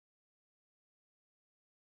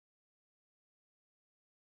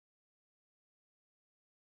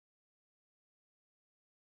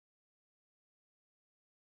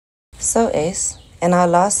So Ace, in our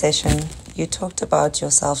last session, you talked about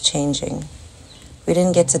yourself changing. We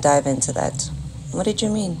didn't get to dive into that. What did you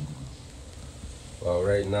mean? Well,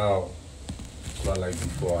 right now, it's not like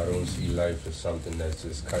before. I don't see life as something that's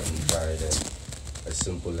just cut and dried and as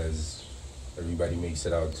simple as everybody makes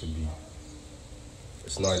it out to be.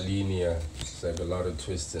 It's not linear. It's like a lot of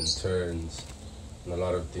twists and turns, and a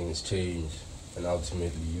lot of things change, and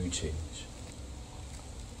ultimately you change.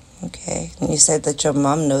 Okay, and you said that your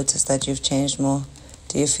mom noticed that you've changed more.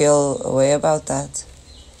 Do you feel a way about that?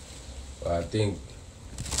 Well, I think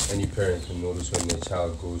any parent can notice when their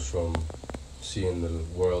child goes from seeing the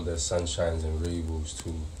world as sunshines and rainbows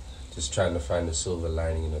to just trying to find a silver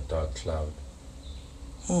lining in a dark cloud.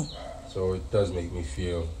 So it does make me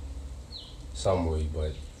feel some way,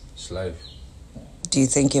 but it's life. Do you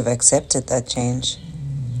think you've accepted that change?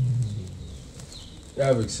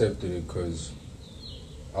 Yeah, I've accepted it because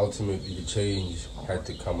ultimately the change had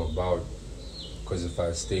to come about, because if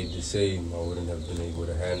I stayed the same, I wouldn't have been able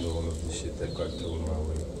to handle all of the shit that got thrown my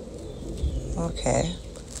way. Okay.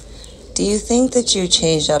 Do you think that you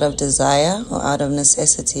changed out of desire or out of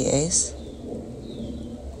necessity, Ace?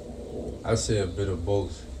 I'd say a bit of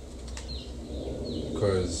both,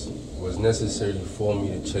 because it was necessary for me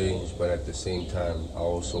to change, but at the same time I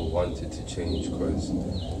also wanted to change, because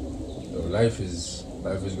life is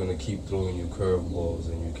going to keep throwing you curveballs,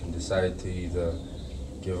 and you can decide to either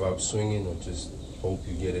give up swinging or just hope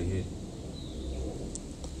you get a hit.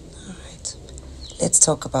 All right. Let's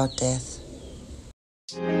talk about death.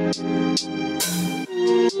 Here's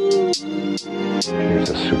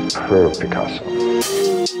a superb Picasso.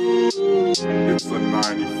 It's a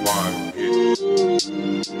 95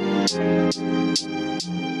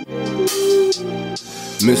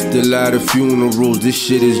 Missed a lot of funerals, this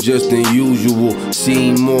shit is just unusual.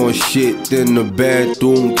 Seen more shit than the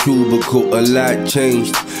bathroom cubicle, a lot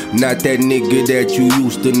changed. Not that nigga that you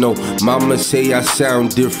used to know. Mama say I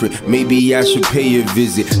sound different, maybe I should pay a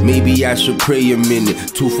visit. Maybe I should pray a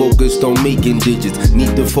minute, too focused on making digits.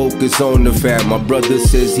 Need to focus on the fam. My brother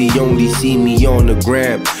says he only see me on the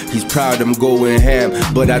gram. He's proud I'm going ham,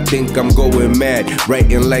 but I think I'm going mad.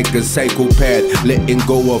 Writing like a psychopath, letting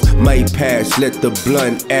go of my past. Let the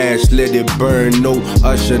blunt ash, let it burn. No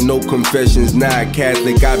usher, no confessions, not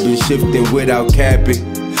Catholic. I've been shifting without capping.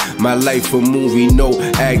 My life a movie, no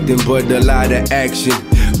acting, but a lot of action.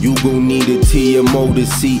 You gon' need a TMO to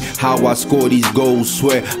see how I score these goals.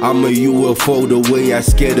 Swear I'm a UFO the way I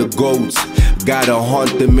scare the goats. Gotta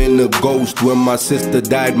haunt them in the ghost. When my sister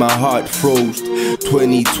died, my heart froze.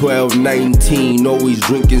 2012, 19, always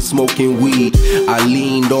drinking, smoking weed. I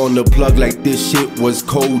leaned on the plug like this shit was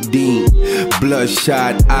codeine.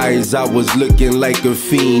 Bloodshot eyes, I was looking like a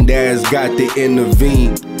fiend. Ass got to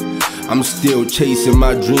intervene. I'm still chasing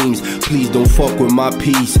my dreams, please don't fuck with my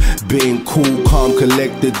peace. Being cool, calm,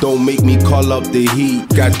 collected, don't make me call up the heat.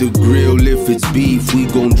 Got the grill if it's beef, we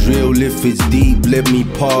gon' drill if it's deep. Let me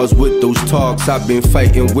pause with those talks, I've been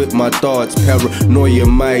fighting with my thoughts. Paranoia,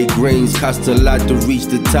 migraines, cost a lot to reach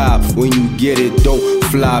the top. When you get it, don't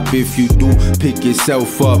flop. If you do, pick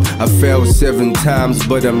yourself up. I fell 7 times,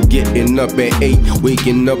 but I'm getting up at 8.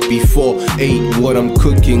 Waking up before 8, what I'm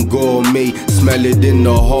cooking gourmet. Smell it in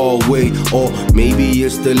the hallway, or maybe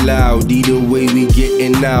it's the loud. Either way we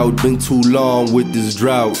getting out, been too long with this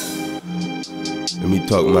drought. Let me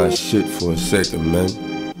talk my shit for a second, man.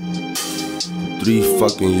 3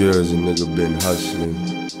 fucking years a nigga been hustling,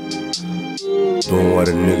 doing what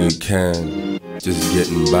a nigga can, just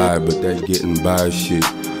getting by, but that getting by shit,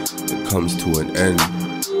 it comes to an end.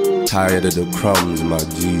 Tired of the crumbs, my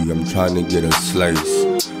G, I'm trying to get a slice.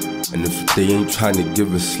 And if they ain't trying to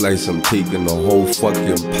give a slice, I'm taking the whole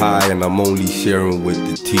fucking pie, and I'm only sharing with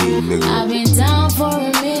the team, nigga. I've been down for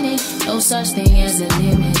a minute, no such thing as a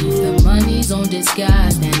limit. If the money's on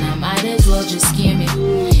disguise, then I might as well just skim it.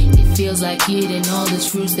 It feels like eating all these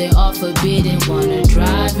fruits, they are forbidden. Wanna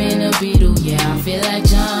drive in a Beetle, yeah, I feel like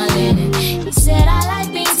John Lennon. He said I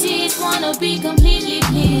like being teased, wanna be completely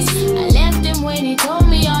pleased. I left him when he told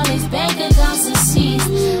me all his bank accounts are seized.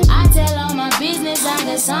 I tell all my business, I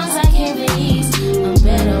got songs I can't release. I'm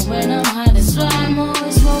better when I'm